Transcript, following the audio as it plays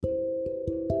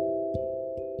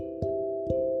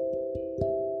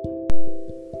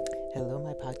Hello,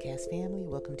 my podcast family.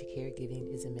 Welcome to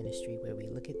Caregiving is a Ministry, where we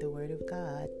look at the Word of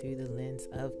God through the lens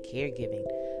of caregiving.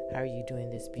 How are you doing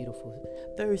this beautiful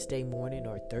Thursday morning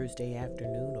or Thursday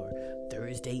afternoon or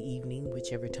Thursday evening,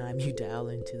 whichever time you dial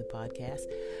into the podcast?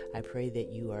 I pray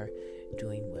that you are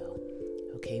doing well.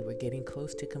 Okay, we're getting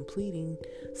close to completing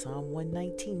Psalm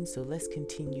 119, so let's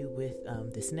continue with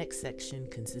this next section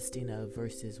consisting of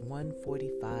verses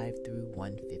 145 through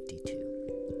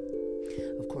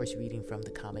 152. Of course, reading from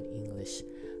the Common English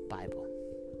Bible.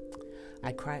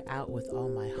 I cry out with all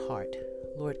my heart,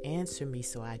 Lord, answer me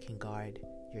so I can guard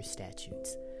your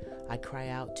statutes. I cry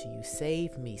out to you,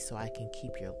 save me so I can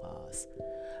keep your laws.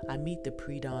 I meet the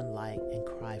pre-dawn light and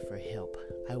cry for help.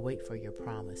 I wait for your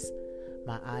promise.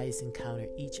 My eyes encounter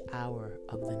each hour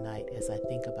of the night as I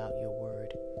think about your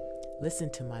word.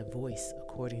 Listen to my voice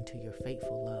according to your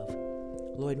faithful love.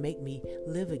 Lord, make me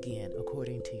live again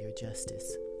according to your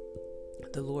justice.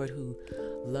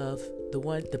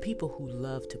 The people who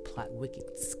love to plot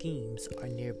wicked schemes are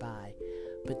nearby,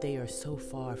 but they are so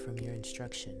far from your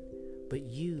instruction. But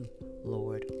you,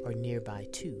 Lord, are nearby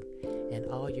too, and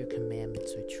all your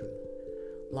commandments are true.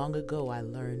 Long ago I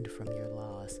learned from your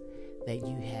laws that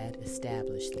you had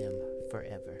established them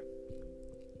forever.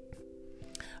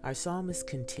 Our psalmist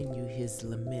continued his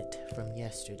lament from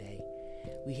yesterday.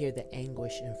 We hear the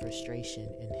anguish and frustration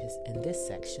in this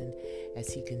section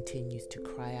as he continues to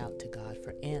cry out to God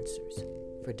for answers,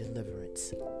 for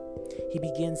deliverance. He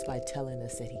begins by telling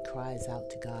us that he cries out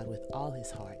to God with all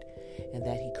his heart, and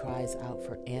that he cries out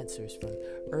for answers from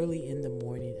early in the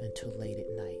morning until late at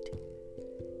night.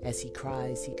 As he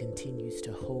cries, he continues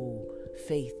to hold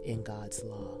faith in God's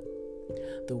law.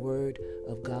 The word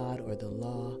of God, or the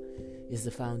law, is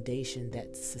the foundation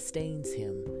that sustains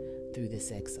him through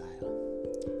this exile.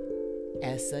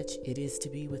 As such, it is to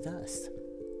be with us.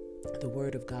 The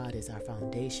Word of God is our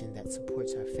foundation that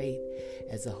supports our faith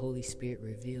as the Holy Spirit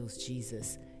reveals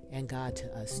Jesus and God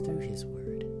to us through His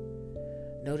Word.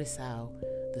 Notice how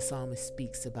the psalmist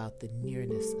speaks about the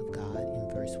nearness of God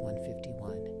in verse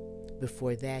 151.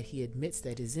 Before that, he admits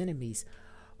that his enemies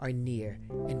are near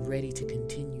and ready to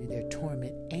continue their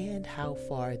torment, and how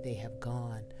far they have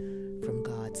gone from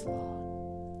God's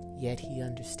law. Yet he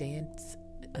understands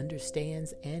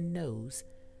and knows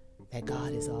that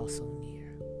God is also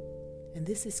near. And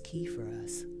this is key for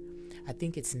us. I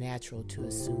think it's natural to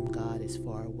assume God is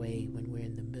far away when we're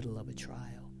in the middle of a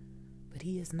trial, but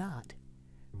he is not.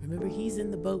 Remember, he's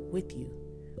in the boat with you,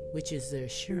 which is the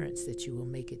assurance that you will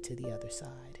make it to the other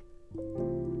side.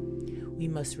 We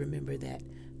must remember that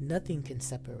nothing can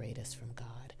separate us from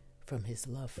God, from his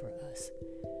love for us,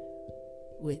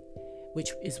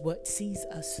 which is what sees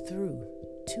us through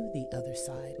to the other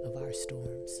side of our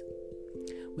storms.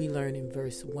 We learn in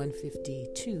verse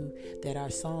 152 that our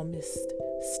psalmist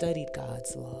studied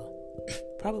God's law,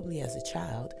 probably as a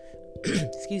child,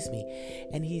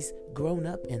 and he's grown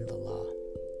up in the law.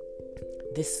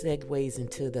 This segues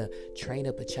into the train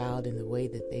up a child in the way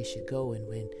that they should go, and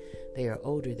when they are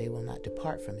older, they will not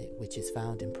depart from it, which is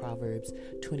found in Proverbs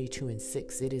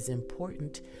 22:6. It is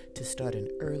important to start an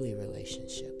early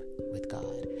relationship with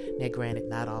God. Now, granted,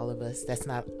 not all of us, that's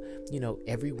not,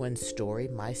 everyone's story.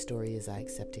 My story is I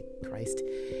accepted Christ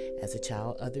as a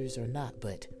child. Others are not.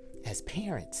 But as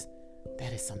parents,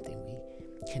 that is something we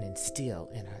can instill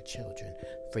in our children,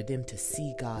 for them to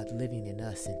see God living in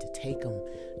us and to take them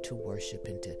to worship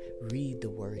and to read the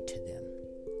word to them.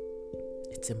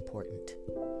 It's important.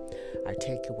 Our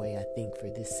takeaway, I think, for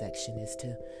this section is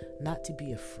not to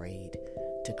be afraid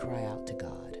to cry out to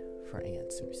God for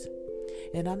answers.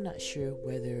 And I'm not sure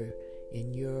whether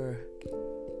in your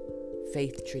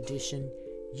faith tradition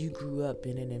you grew up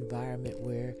in an environment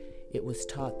where it was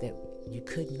taught that you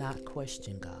could not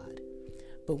question God.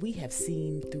 But we have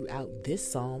seen throughout this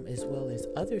psalm, as well as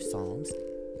other psalms,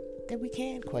 that we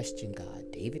can question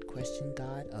God. David questioned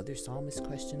God. Other psalmists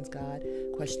questions God.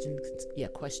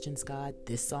 Questions God.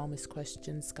 This psalmist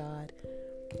questions God.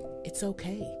 It's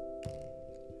okay.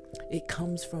 It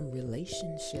comes from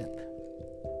relationship.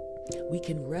 We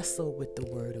can wrestle with the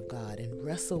word of God and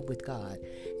wrestle with God,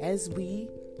 as we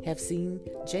have seen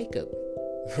Jacob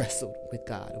wrestled with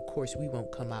God. Of course, we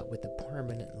won't come out with a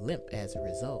permanent limp as a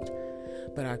result,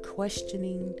 but our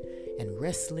questioning and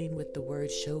wrestling with the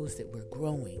word shows that we're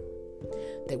growing,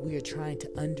 that we are trying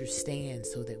to understand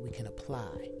so that we can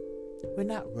apply. We're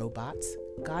not robots.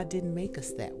 God didn't make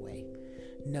us that way.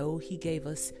 No, he gave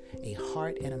us a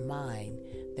heart and a mind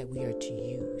that we are to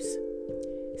use.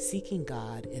 Seeking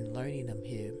God and learning of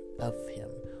him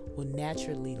will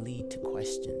naturally lead to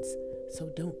questions, so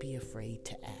don't be afraid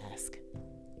to ask.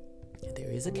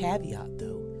 There's a caveat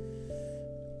though.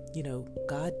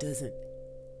 God doesn't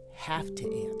have to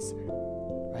answer,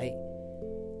 right?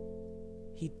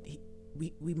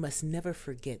 We must never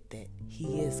forget that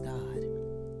He is God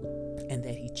and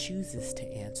that He chooses to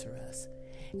answer us.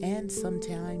 And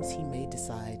sometimes He may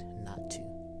decide not to.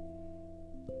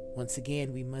 Once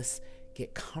again, we must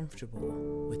get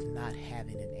comfortable with not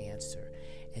having an answer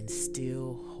and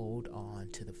still hold on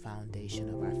to the foundation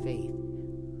of our faith,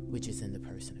 which is in the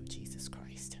person of Jesus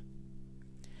Christ.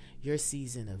 Your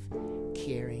season of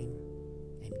caring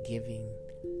and giving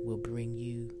will bring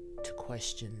you to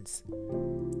questions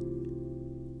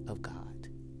of God.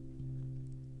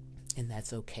 And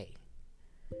that's okay.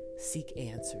 Seek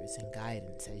answers and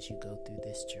guidance as you go through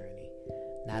this journey,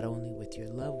 not only with your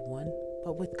loved one,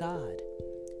 but with God.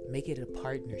 Make it a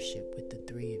partnership with the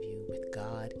three of you, with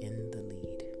God in the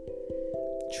lead.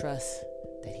 Trust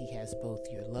that He has both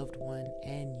your loved one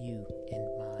and you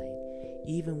in mind,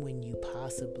 even when you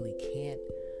possibly can't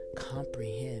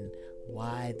comprehend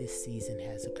why this season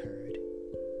has occurred.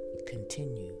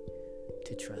 Continue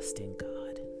to trust in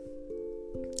God.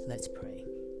 Let's pray.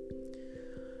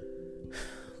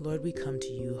 Lord, we come to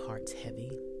you hearts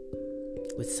heavy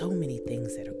with so many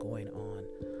things that are going on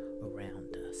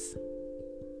around us.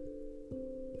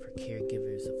 For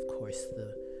caregivers, of course,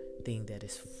 the thing that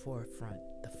is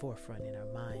the forefront in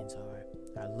our minds are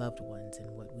our loved ones and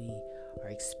what we are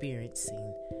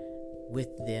experiencing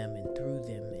with them and through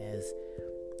them as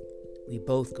we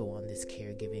both go on this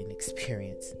caregiving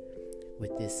experience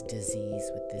with this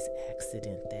disease, with this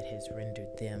accident that has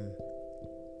rendered them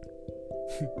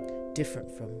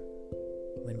different from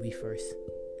when we first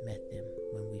met them,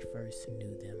 when we first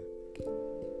knew them.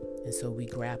 And so we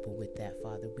grapple with that,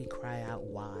 Father. We cry out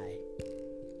why,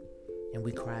 and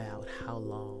we cry out how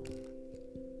long.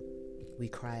 We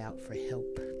cry out for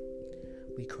help.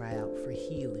 We cry out for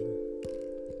healing.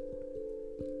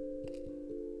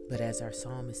 But as our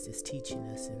psalmist is teaching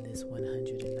us in this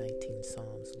 119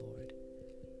 Psalms, Lord,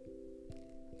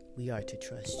 we are to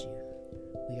trust you.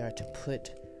 We are to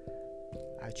put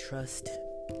our trust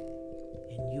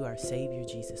in you, our Savior,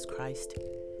 Jesus Christ,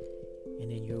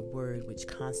 and in your word, which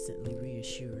constantly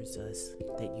reassures us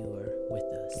that you are with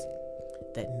us,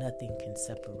 that nothing can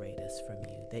separate us from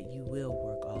you, that you will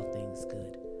work all things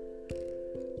good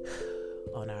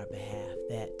on our behalf,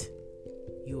 that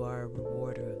you are a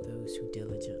rewarder of those who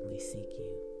diligently seek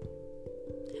you,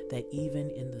 that even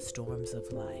in the storms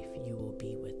of life, you will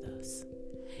be with us,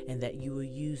 and that you will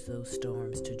use those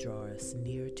storms to draw us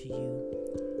near to you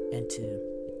and to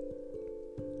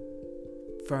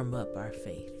firm up our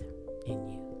faith in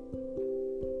you.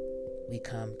 We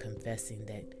come confessing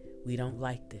that we don't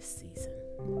like this season,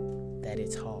 that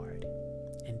it's hard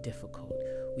and difficult.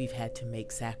 We've had to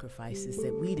make sacrifices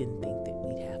that we didn't think that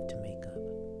we'd have to make up.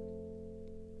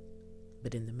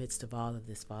 But in the midst of all of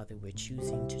this, Father, we're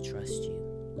choosing to trust you.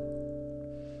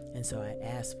 And so I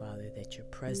ask, Father, that your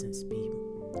presence be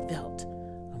felt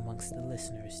amongst the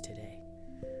listeners today,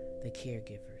 the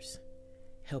caregivers.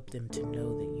 Help them to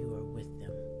know that you are with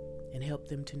them, and help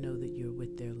them to know that you're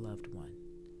with their loved one.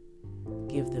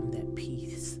 Give them that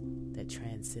peace that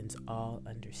transcends all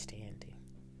understanding,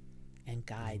 and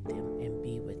guide them and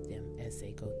be with them as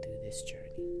they go through this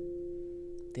journey.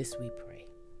 This we pray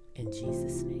in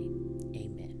Jesus' name,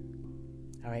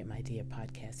 amen. All right, my dear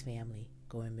podcast family,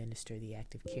 go and minister the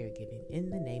act of caregiving in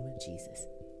the name of Jesus.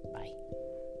 Bye.